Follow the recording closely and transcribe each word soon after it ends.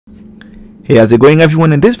Hey, how's it going,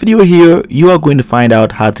 everyone? In this video here, you are going to find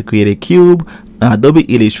out how to create a cube on Adobe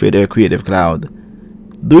Illustrator Creative Cloud.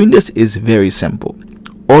 Doing this is very simple.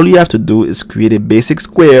 All you have to do is create a basic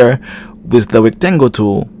square with the rectangle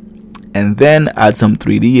tool and then add some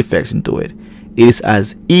 3D effects into it. It is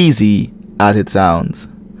as easy as it sounds.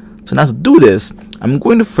 So now to do this, I'm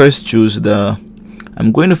going to first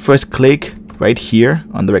click right here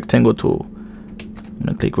on the rectangle tool. I'm going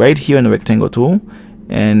to click right here on the rectangle tool,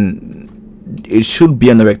 and it should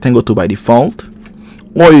be on the rectangle tool by default,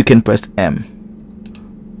 or you can press M.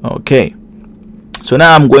 Okay, so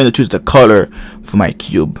now I'm going to choose the color for my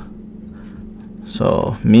cube.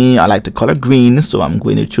 So I like the color green, so I'm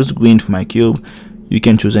going to choose green for my cube. You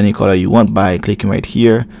can choose any color you want by clicking right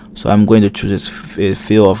here. So I'm going to choose this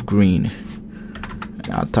fill of green.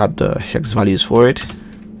 I'll tap the hex values for it.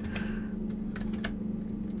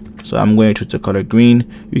 So I'm going to choose the color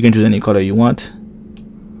green. You can choose any color you want.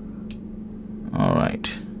 Alright,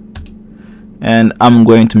 and I'm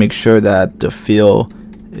going to make sure that the fill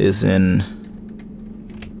is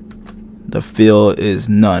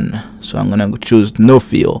none. So I'm gonna choose no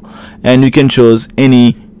fill, and you can choose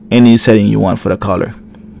any setting you want for the color.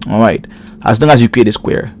 Alright, as long as you create a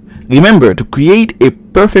square. Remember, to create a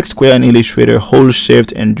perfect square in Illustrator, hold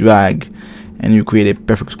shift and drag and you create a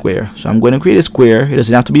perfect square. So I'm going to create a square. It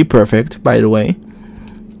doesn't have to be perfect, by the way.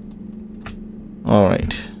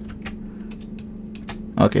 Alright.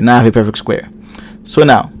 Okay, now I have a perfect square. So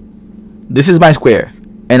now this is my square,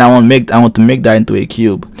 and I want to make that into a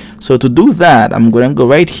cube. So to do that, I'm going to go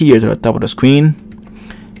right here to the top of the screen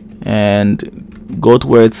and go to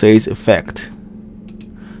where it says effect,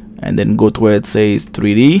 and then go to where it says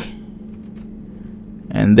 3D,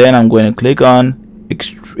 and then I'm going to click on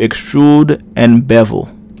extrude and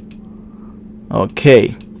bevel.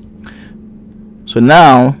 Okay, so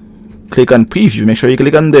now click on preview. Make sure you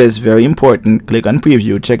click on this, very important. Click on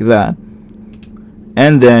preview, check that,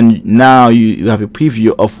 and then now you have a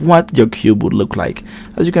preview of what your cube would look like.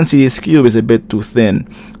 As you can see, this cube is a bit too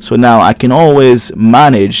thin, so now I can always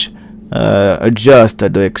manage adjust the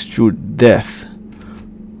extrude depth.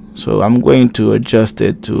 So I'm going to adjust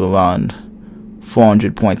it to around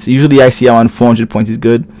 400 points. Usually I see around 400 points is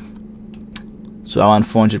good, so around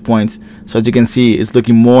 400 points. So as you can see, it's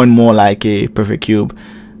looking more and more like a perfect cube.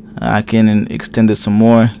 I can extend it some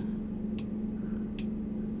more.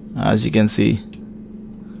 As you can see,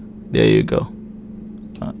 there you go.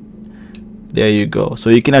 There you go. So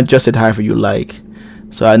you can adjust it however you like.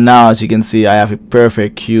 So now, as you can see, I have a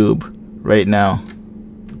perfect cube right now.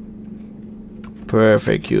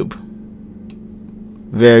 Perfect cube.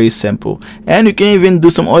 Very simple. And you can even do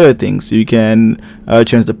some other things. You can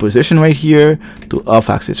change the position right here to off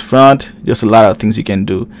axis front. Just a lot of things you can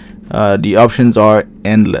do. The options are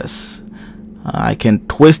endless. I can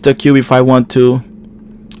twist the cube if I want to.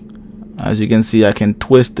 As you can see, I can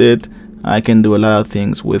twist it. I can do a lot of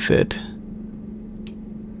things with it.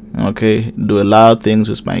 Okay, do a lot of things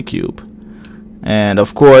with my cube. And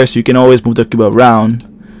of course, you can always move the cube around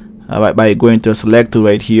by going to a select tool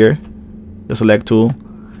right here, the select tool,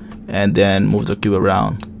 and then move the cube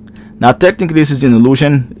around. Now technically this is an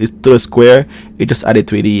illusion, it's still a square, it just added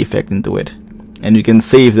 3D effect into it, and you can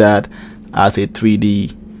save that as a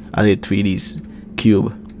 3D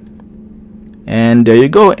cube. And there you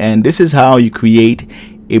go. And this is how you create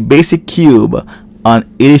a basic cube on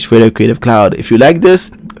Illustrator Creative Cloud. If you like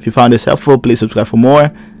this, if you found this helpful, please subscribe for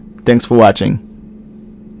more. Thanks for watching.